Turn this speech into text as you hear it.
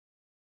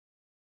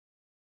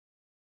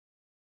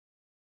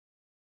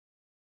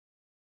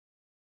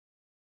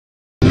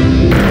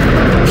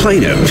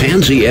Plaintiff,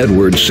 Pansy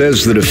Edwards,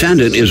 says the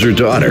defendant is her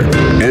daughter,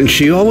 and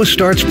she always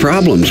starts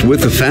problems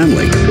with the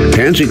family.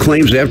 Pansy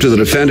claims after the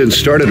defendant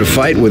started a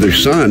fight with her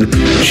son,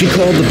 she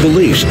called the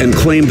police and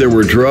claimed there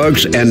were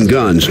drugs and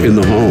guns in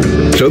the home.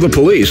 So the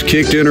police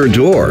kicked in her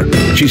door.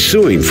 She's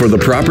suing for the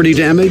property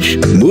damage,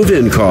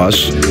 move-in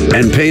costs,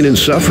 and pain and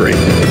suffering.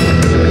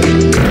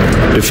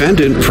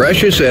 Defendant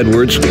Precious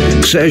Edwards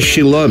says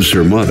she loves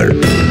her mother,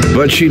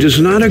 but she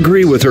does not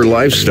agree with her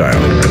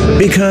lifestyle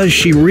because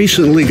she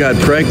recently got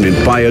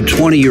pregnant by a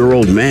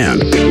 20-year-old man.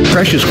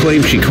 Precious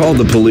claims she called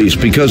the police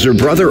because her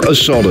brother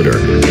assaulted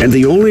her, and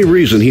the only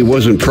reason he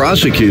wasn't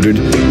prosecuted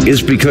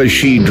is because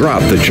she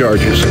dropped the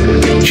charges.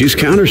 She's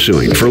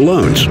countersuing for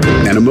loans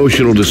and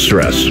emotional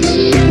distress.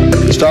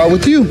 Start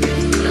with you.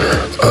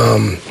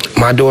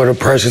 My daughter,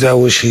 Precious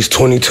Edwards, she's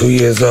 22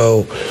 years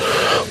old.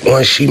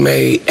 Once she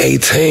made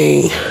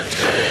 18,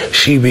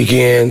 she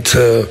began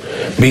to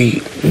be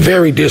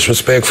very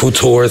disrespectful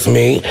towards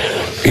me.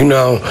 You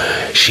know,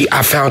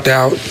 I found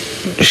out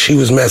she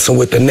was messing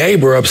with the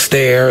neighbor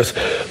upstairs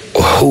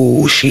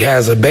who she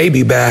has a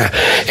baby by,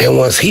 and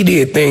once he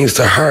did things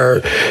to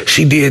her,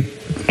 she did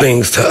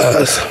things to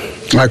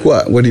us. Like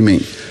what? What do you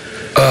mean?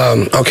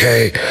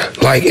 Okay,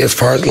 like as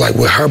far as like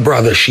with her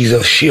brother,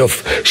 she'll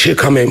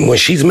come in when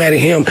she's mad at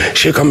him,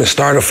 she'll come and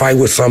start a fight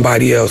with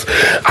somebody else.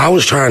 I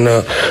was trying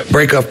to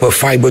break up a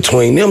fight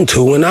between them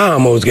two, and I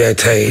almost got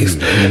tased.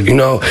 Mm-hmm. You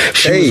know,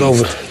 she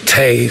was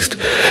tased,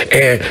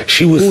 and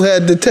she was. Who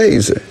had the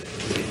taser?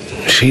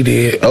 She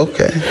did.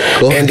 Okay.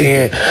 Go ahead. And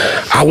then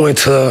I went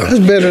to. That's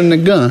better than the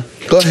gun.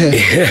 Go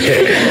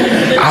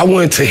ahead. I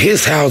went to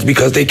his house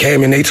because they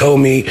came and they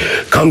told me,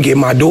 come get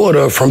my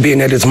daughter from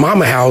being at his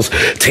mama house,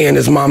 tearing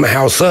his mama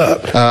house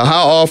up.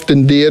 How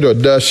often did or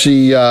does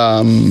she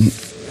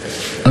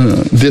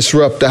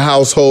disrupt the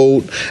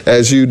household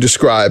as you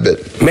describe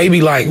it?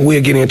 Maybe like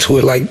we'll get into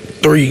it like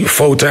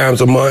 3-4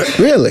 times a month.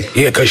 Really?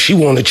 Yeah, because she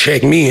want to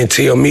check me and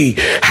tell me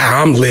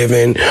how I'm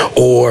living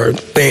or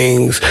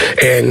things.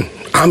 And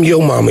I'm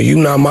your mama, you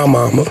not my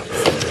mama.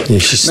 Yeah,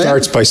 she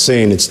starts by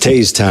saying it's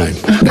tase time.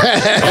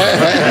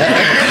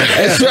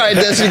 That's right.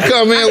 Does she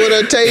come in with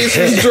her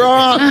tasers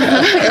drawn?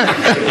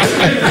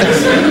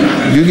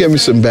 You give me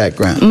some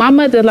background. My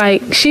mother,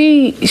 like,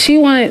 she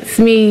wants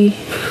me,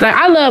 like,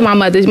 I love my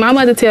mother. My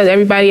mother tells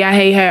everybody I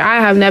hate her. I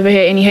have never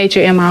had any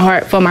hatred in my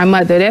heart for my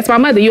mother. That's my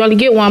mother. You only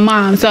get one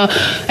mom. So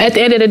at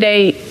the end of the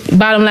day,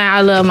 bottom line,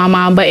 I love my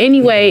mom. But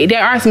anyway,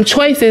 there are some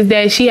choices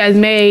that she has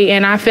made,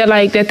 and I feel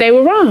like that they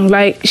were wrong.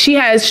 Like, she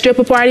has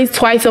stripper parties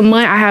twice a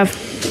month. I have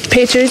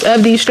pictures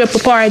of these stripper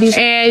parties,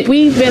 and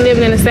we've been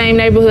living in the same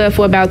neighborhood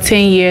for about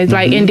 10 years,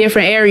 like in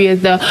different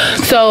areas though.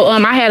 So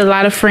I had a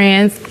lot of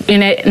friends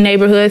in that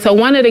neighborhood. So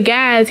one of the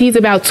guys, he's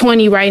about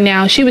 20 right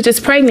now. She was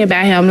just pregnant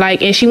by him,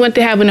 like, and she went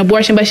to have an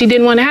abortion, but she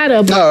didn't want to have an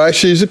abortion. All right,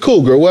 she's a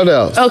cougar. What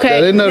else?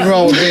 Okay. There's nothing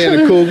wrong with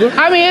being a cougar.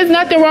 I mean, there's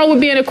nothing wrong with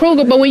being a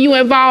cougar, but when you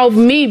involve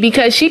me,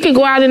 because she could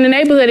go out in the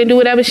neighborhood and do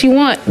whatever she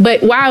wants,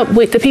 but why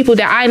with the people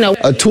that I know?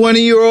 A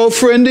 20-year-old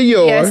friend of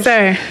yours. Yes,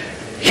 sir.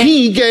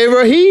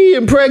 He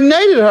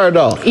impregnated her,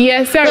 though.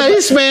 Yes, sir. Now,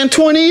 this man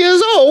 20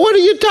 years old. What are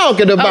you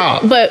talking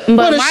about? But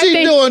what is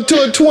she doing to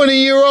a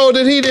 20-year-old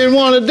that he didn't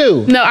want to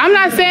do? No, I'm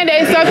not saying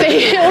that it's something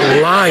he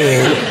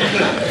lying.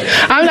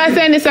 I'm not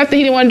saying it's something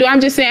he didn't want to do.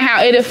 I'm just saying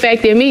how it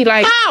affected me.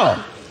 Like,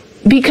 how?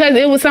 Because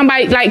it was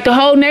somebody, like, the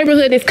whole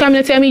neighborhood is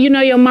coming to tell me, you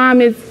know, your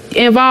mom is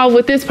involved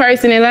with this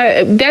person,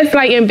 and that's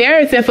like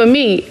embarrassing for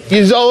me.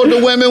 These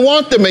older women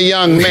want them a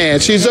young man.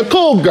 She's a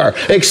cougar.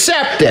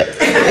 Accept it.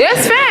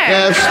 That's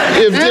fact.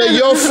 If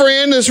your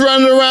friend is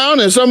running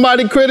around and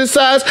somebody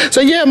criticizes,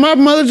 say, yeah, my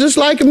mother just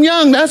like him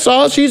young. That's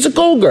all. She's a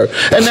cougar,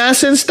 and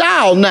that's in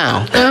style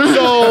now.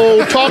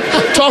 So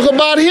talk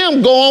about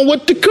him going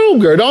with the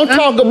cougar. Don't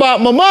talk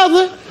about my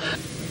mother.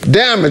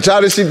 Damage.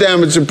 How did she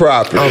damage your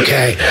property?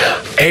 Okay.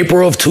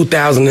 April of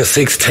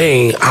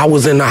 2016, I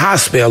was in the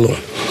hospital,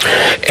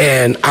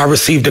 and I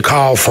received a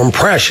call from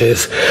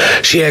Precious.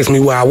 She asked me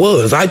where I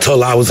was. I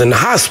told her I was in the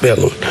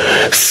hospital.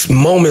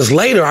 Moments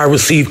later, I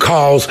received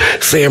calls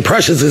saying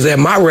Precious is at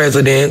my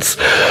residence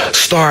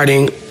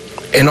starting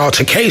an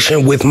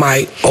altercation with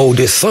my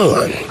oldest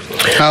son.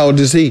 How old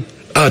is he?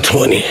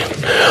 20.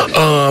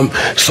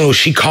 So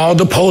she called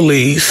the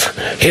police,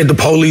 had the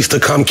police to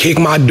come kick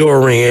my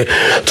door in,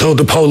 told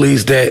the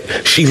police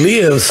that she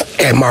lives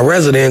at my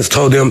residence,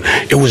 told them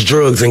it was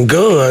drugs and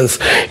guns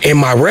in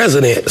my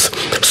residence.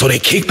 So they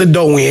kicked the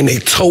door in, they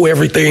tore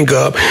everything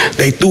up,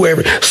 they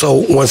threw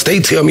so once they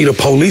tell me the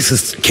police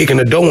is kicking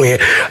the door in,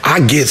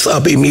 I gets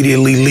up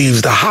immediately,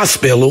 leaves the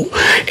hospital,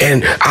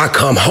 and I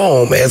come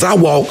home. As I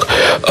walk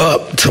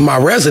up to my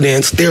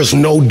residence, there's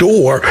no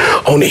door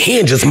on the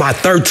hinges. My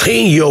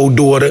 13-year-old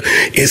daughter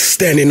is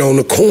standing on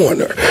the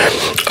corner.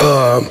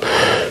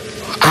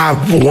 I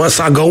Once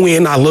I go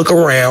in, I look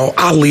around,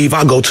 I leave,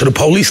 I go to the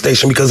police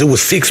station because it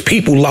was 6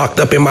 people locked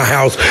up in my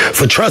house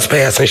for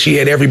trespassing. She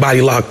had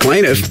everybody locked.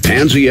 Plaintiff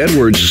Pansy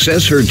Edwards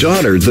says her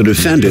daughter, the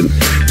defendant,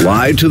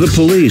 lied to the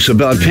police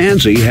about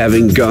Pansy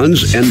having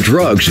guns and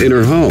drugs in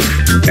her home.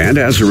 And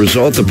as a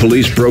result, the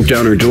police broke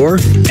down her door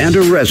and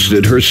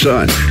arrested her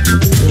son.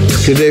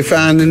 Did they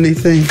find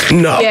anything?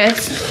 No.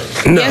 Yes.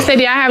 No. Yes, they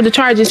did. I have the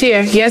charges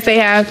here. Yes, they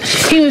have.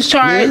 He was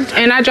charged,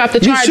 and I dropped the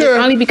charges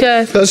only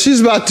because.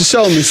 She's about to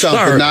show me something.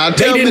 Sir, now,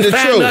 tell me they the didn't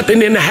find truth.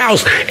 nothing in the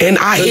house, and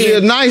You're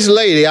a nice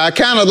lady. I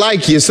kind of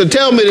like you, so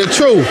tell me the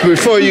truth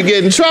before you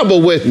get in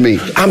trouble with me.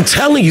 I'm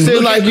telling you.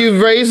 Seems like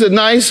you've raised a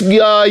nice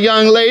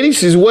young lady.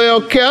 She's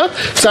well kept,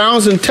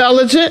 sounds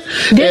intelligent,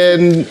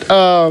 and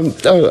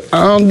I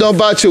don't know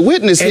about your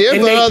witness here,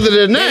 but other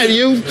than that,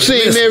 you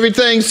seem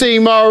everything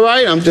seem all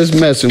right. I'm just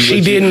messing with you.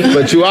 She didn't.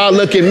 But you are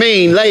looking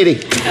mean,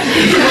 lady.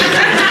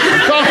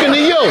 I'm talking to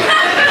you.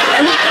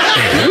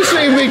 You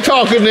see me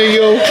talking to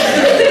you.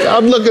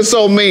 I'm looking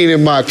so mean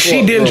in my court.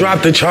 She didn't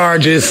drop the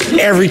charges.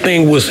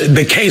 Everything was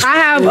the case. I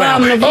have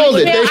hold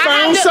it. They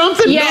found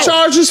something? Yes.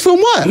 Charges for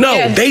what? No,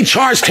 Yes. they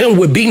charged him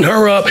with beating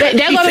her up. They're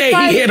He gonna said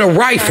find- he had a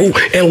rifle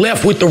and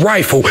left with the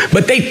rifle,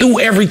 but they threw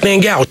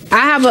everything out.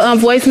 I have a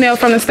voicemail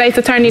from the state's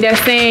attorney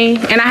that's saying,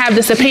 and I have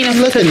the subpoena.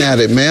 Looking at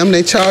it, ma'am.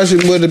 They charged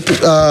him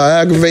with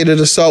aggravated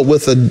assault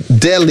with a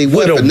deadly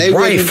weapon. They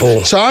rifle.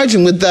 wouldn't charge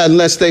him with that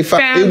unless they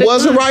found it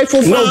was a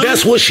rifle. No, found?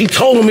 that's what she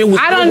told him. It was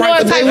I don't know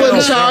rifle. if They I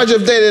wouldn't gun. charge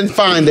if they didn't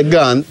find the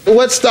gun.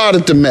 What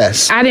started the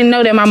mess? I didn't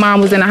know that my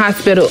mom was in the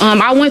hospital.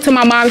 I went to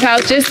my mom's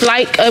house just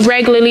like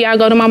regularly. I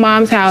go to my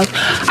mom's house.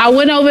 I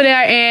went over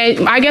there,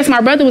 and I guess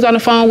my brother was on the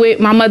phone with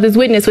my mother's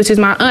witness, which is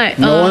my aunt.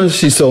 No wonder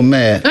she's so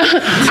mad.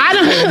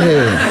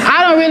 I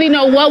don't really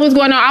know what was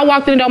going on. I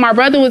walked in the door. My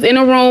brother was in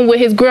a room with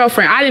his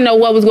girlfriend. I didn't know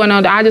what was going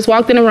on. I just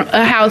walked in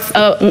a house.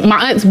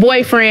 My aunt's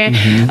boyfriend.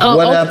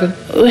 What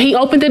happened? He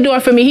opened the door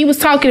for me. He was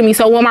talking to me.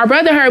 So when my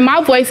brother heard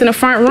my voice in the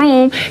front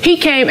room, he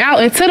came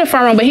out into the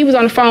front room, but he was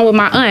on the phone with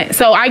my aunt.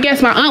 So I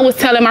guess my aunt was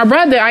telling my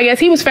brother, I guess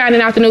he was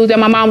finding out the news that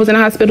my mom was in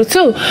the hospital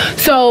too.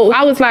 So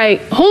I was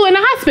like, who in the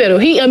hospital?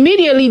 He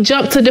immediately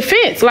jumped to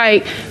defense.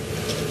 Like,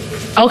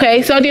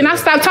 okay, so then I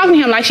stopped talking to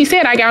him. Like she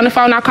said, I got on the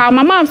phone, I called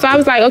my mom. So I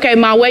was like, okay,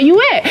 Mom, where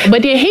you at?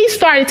 But then he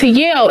started to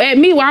yell at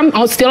me while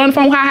I'm still on the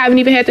phone. I haven't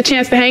even had the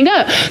chance to hang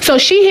up. So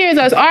she hears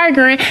us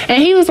arguing,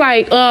 and he was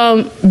like,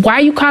 why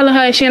you calling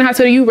her? She in the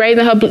hospital, you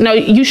raising her, no,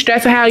 you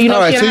stressing her, you know.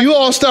 All right, so you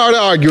all started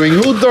arguing.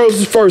 Who throws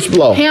the first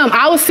blow? Him.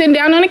 I was sitting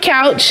down on the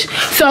couch.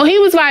 So he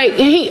was like,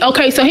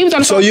 so he was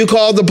on the So phone. you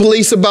called the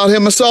police about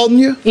him assaulting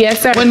you?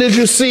 Yes, sir. When did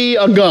you see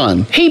a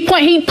gun? He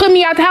put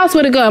me out the house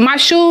with a gun. My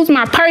shoes,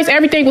 my purse,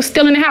 everything was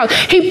still in the house.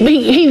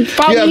 He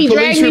fought me. He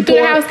dragged me through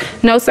the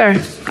house. No, sir.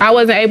 I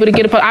wasn't able to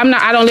get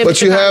I don't live.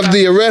 But you have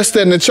the arrest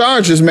and the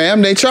charges,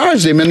 ma'am. They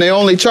charged him, and they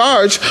only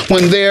charge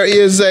when there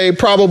is a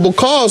probable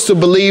cause to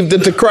believe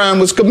that the crime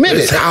was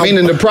committed.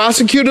 Meaning the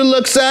prosecutor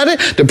looks at it.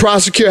 The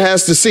prosecutor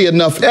has to see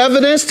enough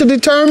evidence to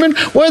determine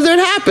whether it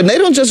happened. They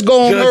don't just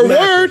go on her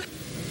word.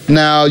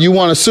 Now, you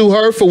want to sue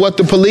her for what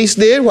the police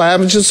did? Why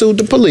haven't you sued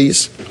the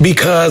police?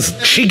 Because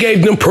she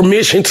gave them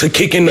permission to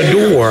kick in the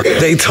door.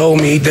 They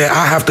told me that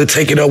I have to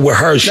take it up with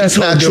her. That's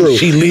not true.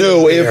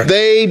 No, if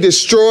they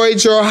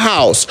destroyed your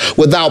house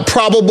without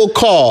probable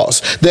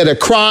cause that a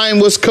crime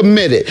was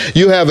committed,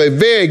 you have a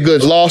very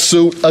good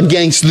lawsuit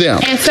against them.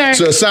 Yes, sir.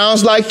 So it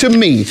sounds like to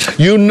me,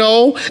 you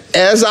know,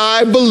 as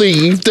I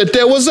believe, that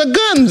there was a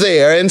gun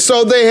there, and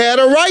so they had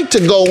a right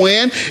to go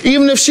in,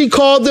 even if she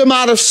called them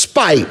out of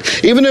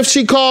spite, even if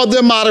she called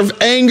them out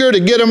of anger to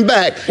get them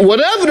back.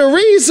 Whatever the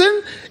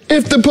reason,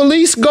 if the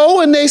police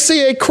go and they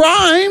see a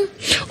crime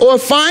or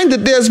find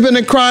that there's been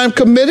a crime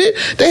committed,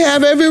 they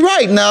have every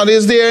right. Now,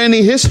 is there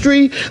any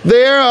history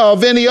there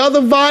of any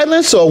other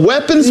violence or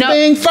weapons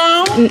being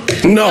found?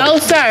 No,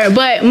 sir.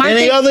 But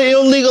any other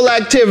illegal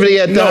activity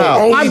at the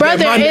house? My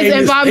brother is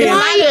involved in a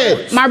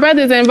lot. My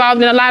brother is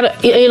involved in a lot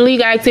of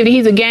illegal activity.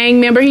 He's a gang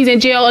member. He's in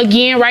jail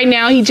again right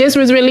now. He just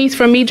was released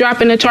from me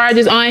dropping the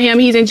charges on him.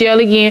 He's in jail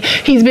again.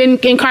 He's been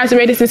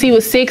incarcerated since he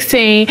was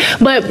 16.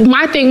 But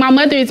my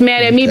mother is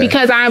mad at me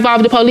because I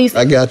involved the police.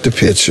 I got the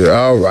picture.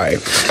 All right.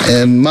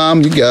 And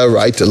Mom, you got a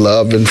right to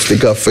love and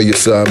stick up for your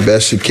son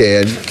best you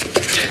can.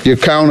 Your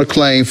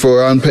counterclaim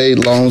for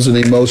unpaid loans and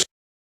emotional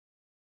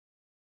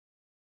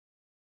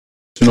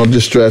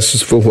distress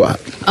is for what?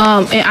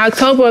 In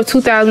October of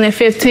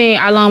 2015,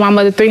 I loaned my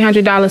mother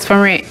 $300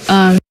 for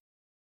rent.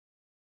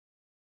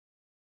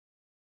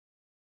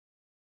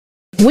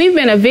 We've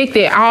been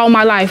evicted all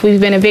my life. We've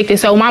been evicted.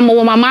 So when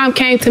my mom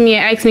came to me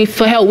and asked me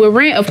for help with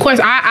rent, of course,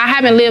 I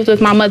haven't lived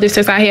with my mother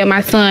since I had my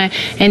son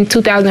in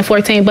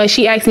 2014, but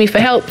she asked me for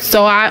help.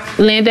 So I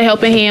lent a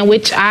helping hand,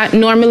 which I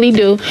normally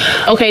do.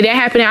 Okay, that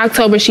happened in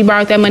October. She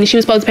borrowed that money. She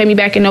was supposed to pay me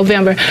back in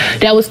November.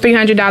 That was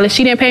 $300.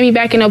 She didn't pay me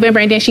back in November,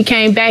 and then she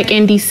came back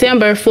in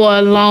December for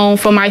a loan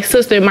for my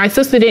sister. My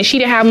sister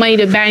didn't have money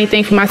to buy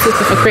anything for my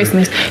sister for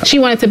Christmas. She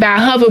wanted to buy a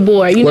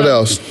hoverboard. What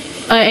else?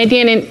 And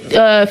then in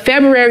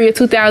February of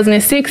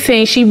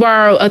 2016, she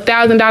borrowed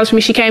 $1,000 from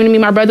me. She came to me.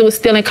 My brother was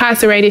still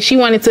incarcerated. She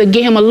wanted to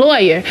get him a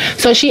lawyer.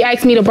 So she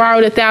asked me to borrow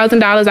the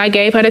 $1,000. I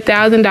gave her the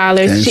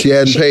 $1,000. And she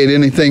hadn't paid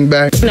anything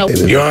back? No.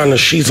 Your Honor,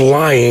 she's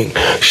lying.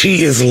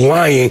 She is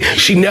lying.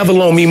 She never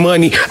loaned me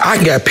money. I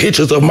got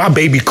pictures of my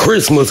baby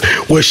Christmas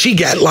where she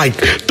got like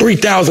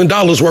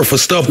 $3,000 worth of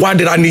stuff. Why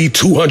did I need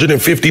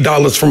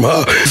 $250 from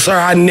her? Sir,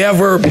 I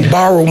never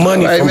borrow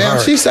money from her.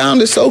 She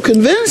sounded so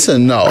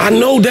convincing, though. I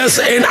know that's,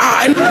 and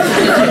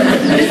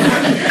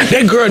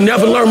that girl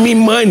never loaned me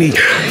money.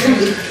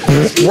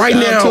 Right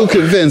now. Too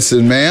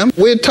convincing, ma'am.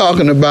 We're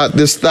talking about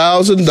this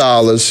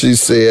 $1,000 she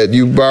said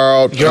you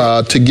borrowed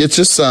to get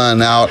your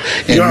son out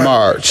in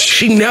March.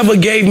 She never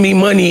gave me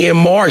money in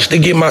March to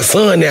get my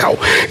son out.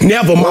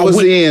 Never. What was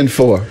he in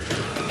for?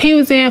 He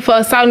was in for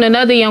assaulting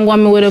another young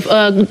woman with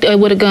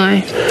a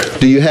gun.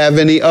 Do you have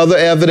any other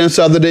evidence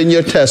other than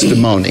your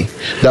testimony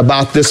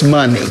about this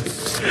money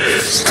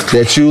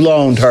that you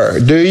loaned her?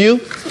 Do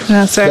you?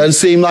 No, sir. Doesn't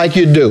seem like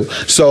you do.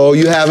 So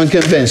you haven't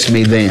convinced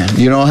me then.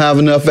 You don't have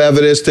enough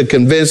evidence to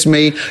convince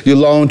me you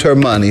loaned her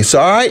money. So,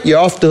 all right, you're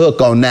off the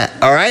hook on that,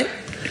 all right?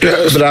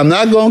 Yes. But I'm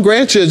not going to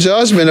grant you a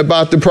judgment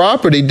about the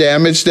property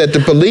damage that the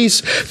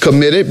police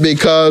committed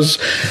because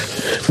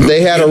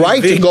they had a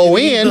right to go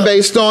in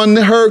based on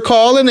her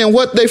calling and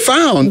what they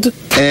found.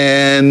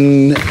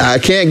 And I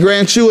can't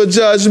grant you a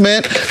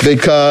judgment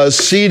because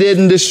she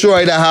didn't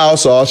destroy the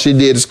house. All she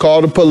did is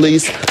call the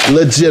police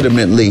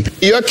legitimately.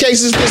 Your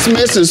case is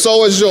dismissed and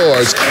so is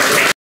yours.